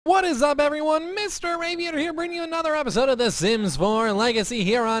What is up, everyone? Mr. Aviator here, bringing you another episode of The Sims 4 Legacy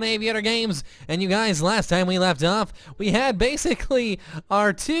here on Aviator Games. And you guys, last time we left off, we had basically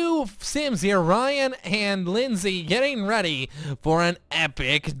our two Sims here, Ryan and Lindsay, getting ready for an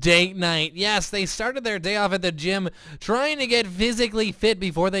epic date night. Yes, they started their day off at the gym, trying to get physically fit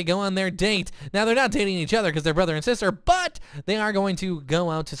before they go on their date. Now, they're not dating each other because they're brother and sister, but they are going to go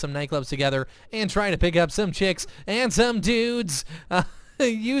out to some nightclubs together and try to pick up some chicks and some dudes.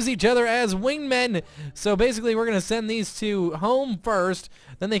 Use each other as wingmen. So basically we're going to send these two home first,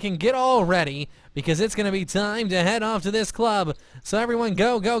 then they can get all ready because it's going to be time to head off to this club. So everyone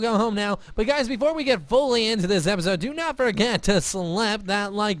go home now. But guys, before we get fully into this episode, do not forget to slap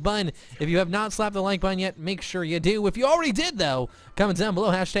that like button. If you have not slapped the like button yet, make sure you do. If you already did though, comment down below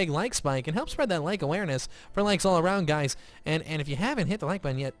 #LikeSpike and help spread that like awareness for likes all around, guys. And if you haven't hit the like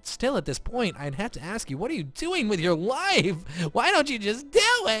button yet, still at this point, I'd have to ask you, what are you doing with your life? Why don't you just do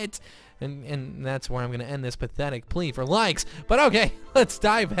it? And that's where I'm going to end this pathetic plea for likes. But okay, let's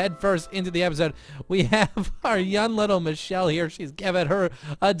dive headfirst into the episode. We have our young little Michelle here. She's giving her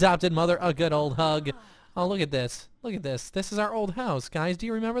adopted mother a good old hug. Oh, look at this. Look at this. This is our old house, guys. Do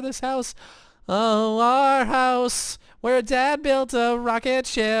you remember this house? Oh, our house where Dad built a rocket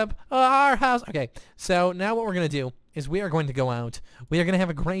ship. Oh, our house. Okay, so now what we're going to do is we are going to go out. We are going to have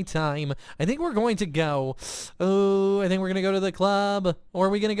a great time. I think we're going to go, I think we're going to go to the club. Or are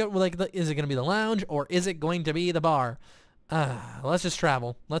we going to go, like, is it going to be the lounge or is it going to be the bar? Let's just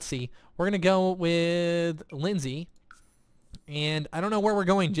travel. Let's see. We're going to go with Lindsay. And I don't know where we're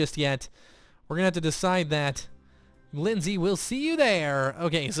going just yet. We're going to have to decide that. Lindsay, we'll see you there.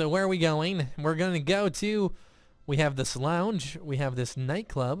 Okay, so where are we going? We're going to go to, we have this lounge. We have this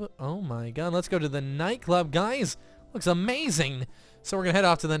nightclub. Oh my god, let's go to the nightclub, guys. Looks amazing. So we're going to head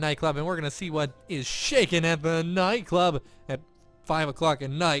off to the nightclub and we're going to see what is shaking at the nightclub at 5 o'clock at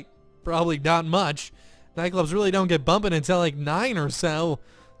night. Probably not much. Nightclubs really don't get bumping until like 9 or so.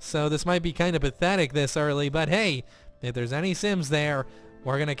 So this might be kind of pathetic this early, but hey, if there's any Sims there,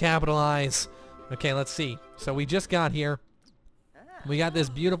 we're going to capitalize. Okay, let's see. So we just got here. We got this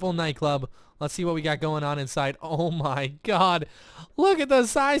beautiful nightclub. Let's see what we got going on inside. Oh my god. Look at the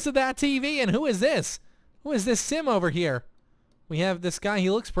size of that TV. And who is this? Who is this Sim over here? We have this guy.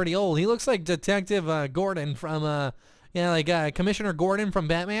 He looks pretty old. He looks like Detective Gordon from, Commissioner Gordon from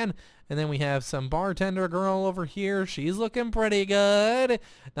Batman. And then we have some bartender girl over here. She's looking pretty good.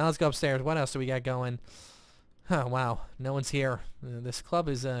 Now let's go upstairs. What else do we got going? Oh, wow. No one's here. This club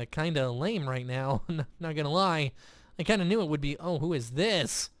is kind of lame right now. Not going to lie. I kind of knew it would be. Oh, who is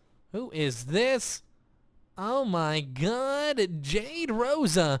this? Who is this? Oh, my God. Jade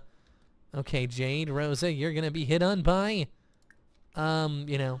Rosa. Okay, Jade Rosa, you're going to be hit on by, by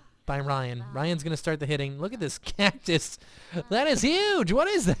Ryan. Ryan's going to start the hitting. Look at this cactus. That is huge. What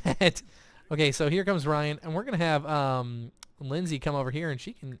is that? Okay, so here comes Ryan, and we're going to have Lindsay come over here, and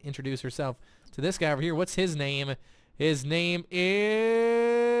she can introduce herself to this guy over here. What's his name? His name is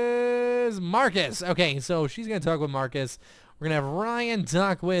Marcus. Okay, so she's going to talk with Marcus. We're going to have Ryan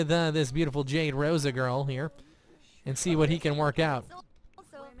talk with this beautiful Jade Rosa girl here and see what he can work out.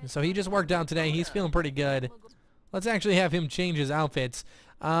 So he just worked out today. He's feeling pretty good. Let's actually have him change his outfits.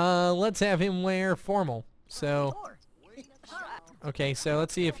 Let's have him wear formal. So, okay, so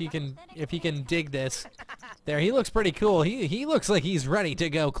let's see if he can dig this. There, he looks pretty cool. He looks like he's ready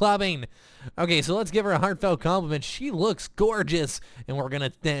to go clubbing. Okay, so let's give her a heartfelt compliment. She looks gorgeous, and we're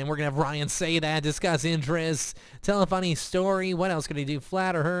gonna have Ryan say that, discuss interests, tell a funny story. What else could he do?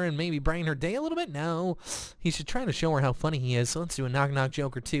 Flatter her and maybe brighten her day a little bit? No, he should try to show her how funny he is. So let's do a knock-knock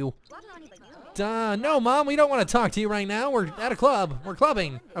joke or two. No, Mom, we don't want to talk to you right now. We're at a club. We're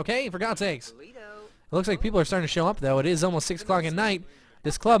clubbing. Okay, for God's sakes. It looks like people are starting to show up though. It is almost 6 o'clock at night.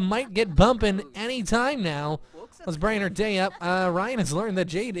 This club might get bumping any time now. Let's brighten her day up. Ryan has learned that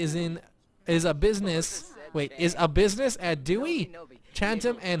Jade is a business at Dewey,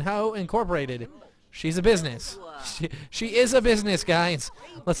 Chatham, and Howe Incorporated. She's a business. She is a business, guys.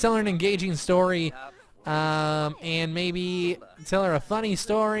 Let's tell her an engaging story, and maybe tell her a funny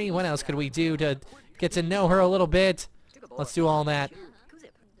story. What else could we do to get to know her a little bit? Let's do all that.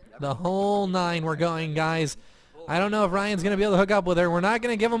 The whole 9 we're going, guys. I don't know if Ryan's going to be able to hook up with her. We're not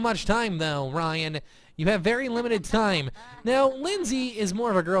going to give him much time, though, Ryan. You have very limited time. Now, Lindsay is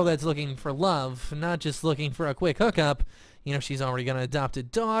more of a girl that's looking for love, not just looking for a quick hookup. You know, she's already got an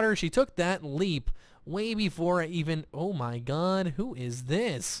adopted daughter. She took that leap way before even... Oh, my God. Who is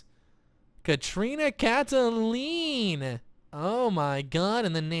this? Katrina Cataline. Oh, my God.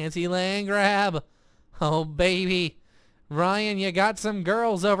 And the Nancy Land grab. Oh, baby. Ryan, you got some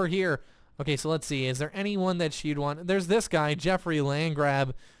girls over here. Okay, so let's see. Is there anyone that she'd want? There's this guy, Jeffrey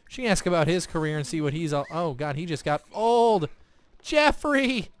Landgrab. She can ask about his career and see what he's all... Oh, God, he just got old.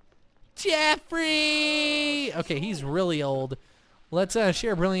 Jeffrey! Jeffrey! Okay, he's really old. Let's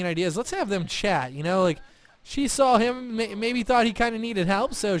share brilliant ideas. Let's have them chat, you know, like... She saw him, maybe thought he kind of needed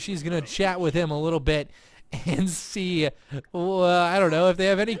help, so she's going to chat with him a little bit and see, I don't know, if they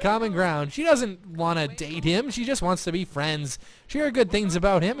have any common ground. She doesn't want to date him. She just wants to be friends. She heard good things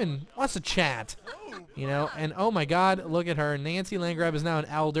about him and wants to chat, you know. And, oh, my God, look at her. Nancy Landgrab is now an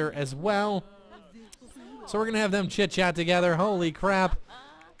elder as well. So we're going to have them chit-chat together. Holy crap.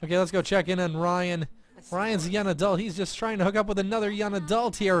 Okay, let's go check in on Ryan. Ryan's a young adult. He's just trying to hook up with another young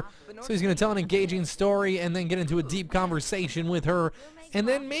adult here. So he's going to tell an engaging story and then get into a deep conversation with her and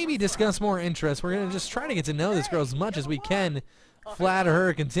then maybe discuss more interests. We're going to just try to get to know this girl as much as we can, flatter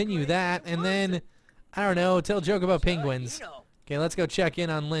her, continue that, and then, I don't know, tell a joke about penguins. Okay, let's go check in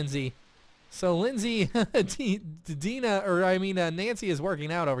on Lindsay. So Lindsay, Nancy is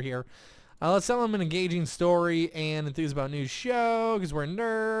working out over here. Let's tell him an engaging story and enthuse about new show because we're a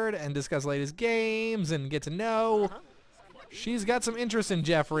nerd and discuss latest games and get to know. She's got some interest in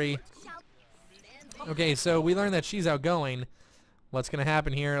Jeffrey. Okay, so we learned that she's outgoing. What's going to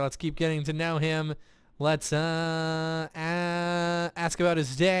happen here? Let's keep getting to know him. Let's ask about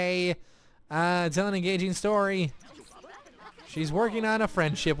his day. Tell an engaging story. She's working on a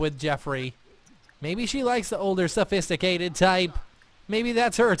friendship with Jeffrey. Maybe she likes the older, sophisticated type. Maybe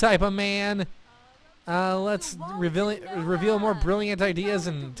that's her type of man. Let's reveal more brilliant ideas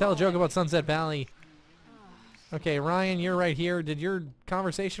and tell a joke about Sunset Valley. Okay, Ryan, you're right here. Did your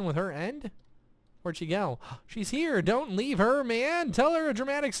conversation with her end? Where'd she go? She's here. Don't leave her, man. Tell her a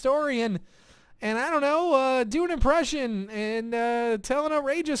dramatic story and I don't know, do an impression and tell an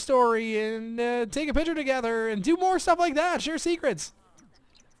outrageous story and take a picture together and do more stuff like that. Share secrets.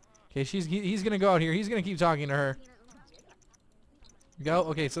 Okay, he's gonna go out here. He's gonna keep talking to her. Go.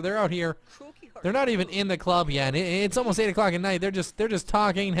 Okay, so they're out here. They're not even in the club yet. It's almost 8 o'clock at night. They're just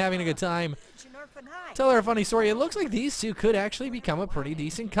talking, having a good time. Tell her a funny story. It looks like these two could actually become a pretty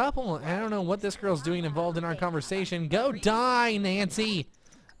decent couple. I don't know what this girl's doing involved in our conversation. Go die, Nancy.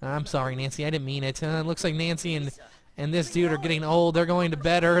 I'm sorry, Nancy. I didn't mean it. It looks like Nancy and this dude are getting old. They're going to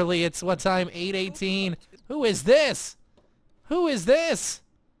bed early. It's what time? 8:18. Who is this? Who is this?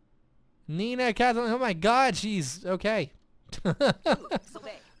 Nina Catalan. Oh my God, she's okay.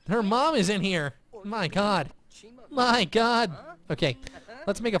 Her mom is in here. My God. My God. Okay,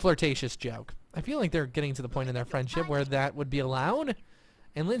 let's make a flirtatious joke. I feel like they're getting to the point in their friendship where that would be allowed.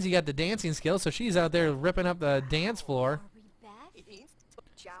 And Lindsay got the dancing skills, so she's out there ripping up the dance floor.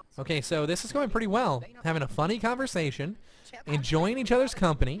 Okay, so this is going pretty well. Having a funny conversation, enjoying each other's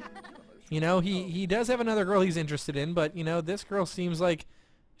company. You know, he does have another girl he's interested in, but, you know, this girl seems like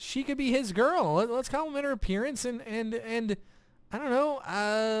she could be his girl. Let's compliment her appearance and I don't know,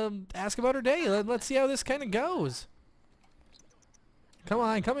 ask about her day. Let's see how this kind of goes. Come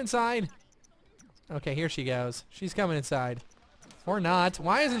on, come inside. Okay, here she goes. She's coming inside. Or not.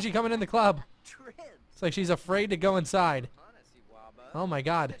 Why isn't she coming in the club? It's like she's afraid to go inside. Oh my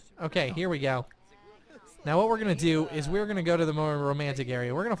God. Okay, here we go. Now what we're going to do is we're going to go to the more romantic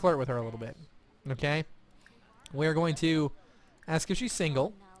area. We're going to flirt with her a little bit. Okay? We're going to ask if she's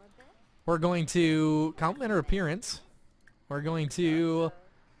single. We're going to compliment her appearance. We're going to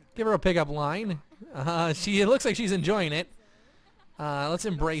give her a pickup line. It looks like she's enjoying it. Let's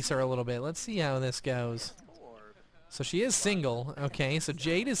embrace her a little bit. Let's see how this goes. So she is single. Okay, so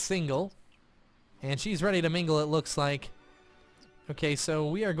Jade is single. And she's ready to mingle, it looks like. Okay, so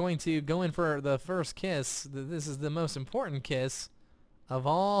we are going to go in for the first kiss. This is the most important kiss of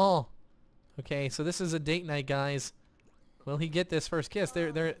all. Okay, so this is a date night, guys. Will he get this first kiss?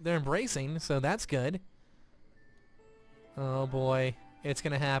 They're embracing, so that's good. Oh boy, it's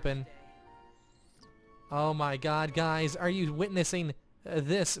gonna happen. Oh my God, guys, are you witnessing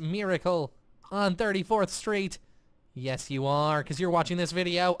this miracle on 34th Street? Yes, you are, because you're watching this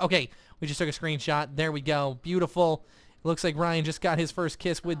video. Okay, we just took a screenshot. There we go. Beautiful. Looks like Ryan just got his first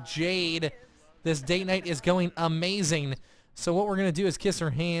kiss with Jade. This date night is going amazing. So what we're going to do is kiss her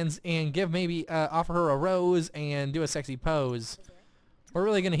hands and offer her a rose and do a sexy pose. We're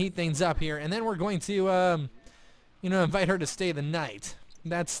really going to heat things up here. And then we're going to, invite her to stay the night.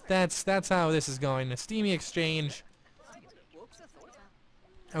 That's how this is going. A steamy exchange.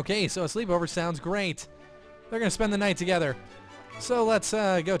 Okay, so a sleepover sounds great. They're going to spend the night together. So let's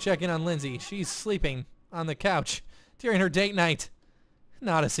go check in on Lindsay. She's sleeping on the couch during her date night.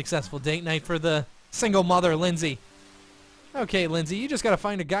 Not a successful date night for the single mother, Lindsay. Okay, Lindsay, you just got to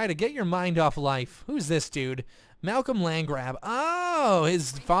find a guy to get your mind off life. Who's this dude? Malcolm Landgrab. Oh,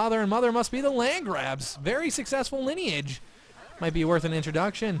 his father and mother must be the Landgrabs. Very successful lineage. Might be worth an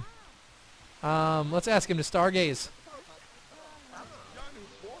introduction. Let's ask him to stargaze.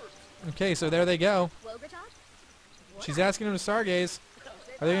 Okay, so there they go. She's asking him to stargaze.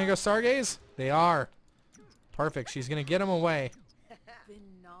 Are they going to go stargaze? They are. Perfect. She's going to get him away.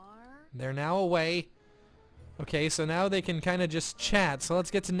 They're now away. Okay, so now they can kind of just chat. So let's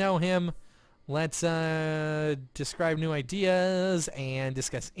get to know him. Let's describe new ideas and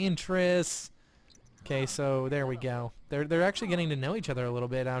discuss interests. Okay, so there we go. They're actually getting to know each other a little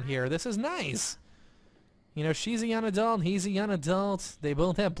bit out here. This is nice. You know, she's a young adult, he's a young adult. They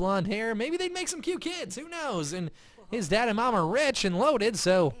both have blonde hair. Maybe they'd make some cute kids. Who knows? And his dad and mom are rich and loaded,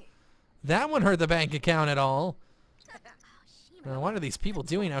 so that wouldn't hurt the bank account at all. What are these people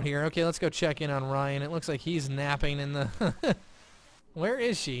doing out here? Okay, let's go check in on Ryan. It looks like he's napping in the... Where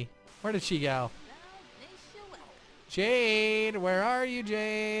is she? Where did she go? Jade, where are you,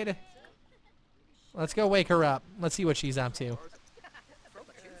 Jade? Let's go wake her up. Let's see what she's up to.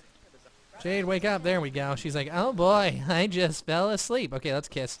 Jade, wake up. There we go. She's like, oh boy, I just fell asleep. Okay, let's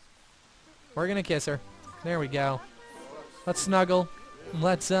kiss. We're gonna kiss her. There we go. Let's snuggle.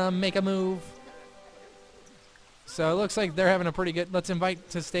 Let's make a move. So it looks like they're having a pretty good... Let's invite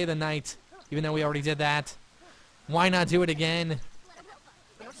to stay the night, even though we already did that. Why not do it again?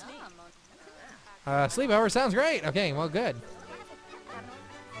 Sleepover sounds great. Okay, well, good.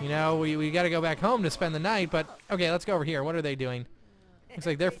 You know, we got to go back home to spend the night, but... Okay, let's go over here. What are they doing? Looks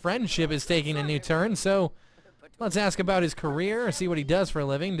like their friendship is taking a new turn, so... Let's ask about his career, see what he does for a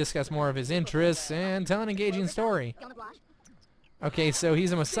living, discuss more of his interests, and tell an engaging story. Okay, so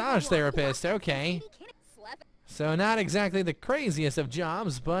he's a massage therapist. Okay. So not exactly the craziest of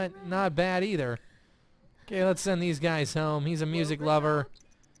jobs, but not bad either. Okay, let's send these guys home. He's a music lover.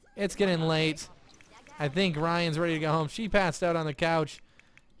 It's getting late. I think Ryan's ready to go home. She passed out on the couch.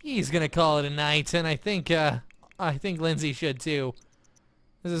 He's gonna call it a night, and I think Lindsay should too.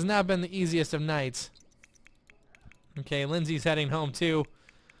 This has not been the easiest of nights. Okay, Lindsay's heading home too.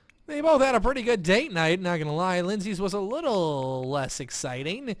 They both had a pretty good date night, not gonna lie. Lindsay's was a little less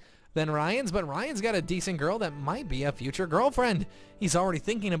exciting than Ryan's, but Ryan's got a decent girl that might be a future girlfriend. He's already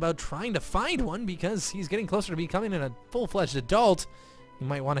thinking about trying to find one because he's getting closer to becoming a full-fledged adult. He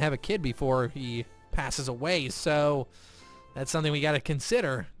might want to have a kid before he passes away, so that's something we got to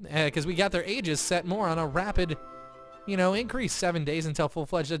consider because we got their ages set more on a rapid, you know, increase. 7 days until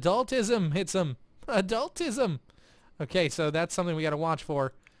full-fledged adultism hits them. Adultism. Okay, so that's something we got to watch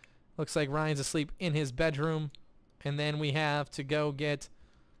for. Looks like Ryan's asleep in his bedroom, and then we have to go get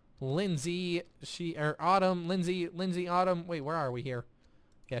Lindsay, Autumn, Lindsay, Autumn. Wait, where are we here?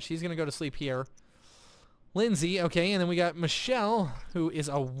 Yeah, she's going to go to sleep here. Lindsay, okay, and then we got Michelle, who is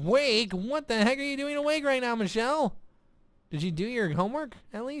awake. What the heck are you doing awake right now, Michelle? Did you do your homework,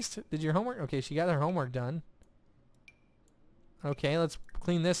 at least? Did your homework? Okay, she got her homework done. Okay, let's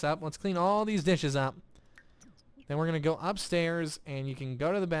clean this up. Let's clean all these dishes up. Then we're going to go upstairs, and you can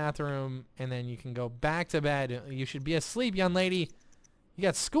go to the bathroom, and then you can go back to bed. You should be asleep, young lady. You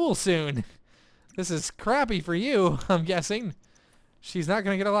got school soon. This is crappy for you, I'm guessing. She's not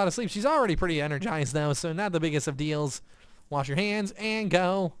going to get a lot of sleep. She's already pretty energized, though, so not the biggest of deals. Wash your hands and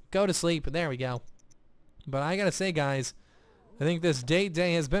go. Go to sleep. There we go. But I got to say, guys, I think this date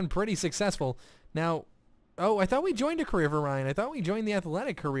day has been pretty successful. Now, oh, I thought we joined a career for Ryan. I thought we joined the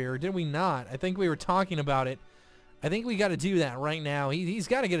athletic career. Did we not? I think we were talking about it. I think we got to do that right now. He's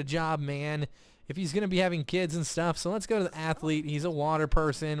got to get a job, man, if he's going to be having kids and stuff. So let's go to the athlete. He's a water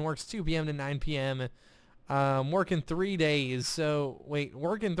person, works 2 p.m. to 9 p.m., working 3 days. So, wait,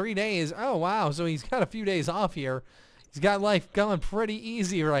 working 3 days? Oh, wow. So he's got a few days off here. He's got life going pretty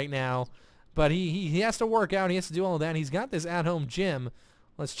easy right now. But he has to work out. He has to do all of that. He's got this at-home gym.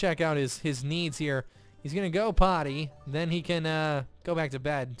 Let's check out his needs here. He's going to go potty. Then he can go back to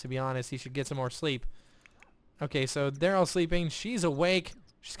bed, to be honest. He should get some more sleep. Okay, so they're all sleeping. She's awake.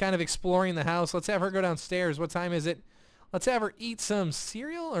 She's kind of exploring the house. Let's have her go downstairs. What time is it? Let's have her eat some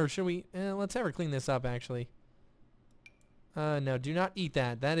cereal, or should we... let's have her clean this up, actually. No, do not eat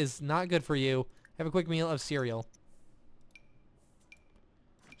that. That is not good for you. Have a quick meal of cereal.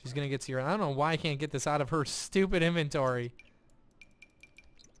 She's going to get cereal. I don't know why I can't get this out of her stupid inventory.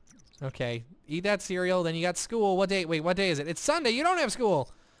 Okay, eat that cereal. Then you got school. What day? Wait, what day is it? It's Sunday. You don't have school.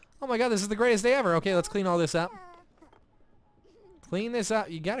 Oh my god, this is the greatest day ever. Okay, let's clean all this up. Clean this up.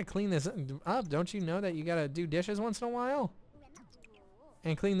 You gotta clean this up. Don't you know that you gotta do dishes once in a while?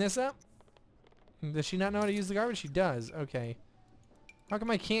 And clean this up? Does she not know how to use the garbage? She does. Okay. How come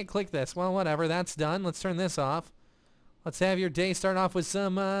I can't click this? Well, whatever. That's done. Let's turn this off. Let's have your day start off with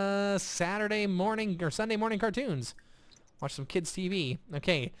some Saturday morning or Sunday morning cartoons. Watch some kids' TV.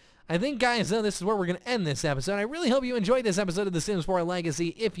 Okay. I think, guys, this is where we're going to end this episode. I really hope you enjoyed this episode of The Sims 4 Legacy.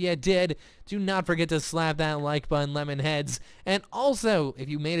 If you did, do not forget to slap that like button, lemon heads. And also, if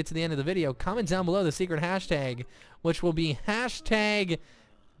you made it to the end of the video, comment down below the secret hashtag, which will be hashtag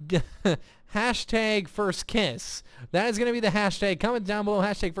first kiss. That is going to be the hashtag. Comment down below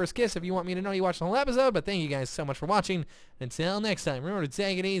hashtag first kiss if you want me to know you watched the whole episode. But thank you guys so much for watching. Until next time, remember to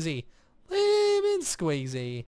take it easy. Lemon squeezy.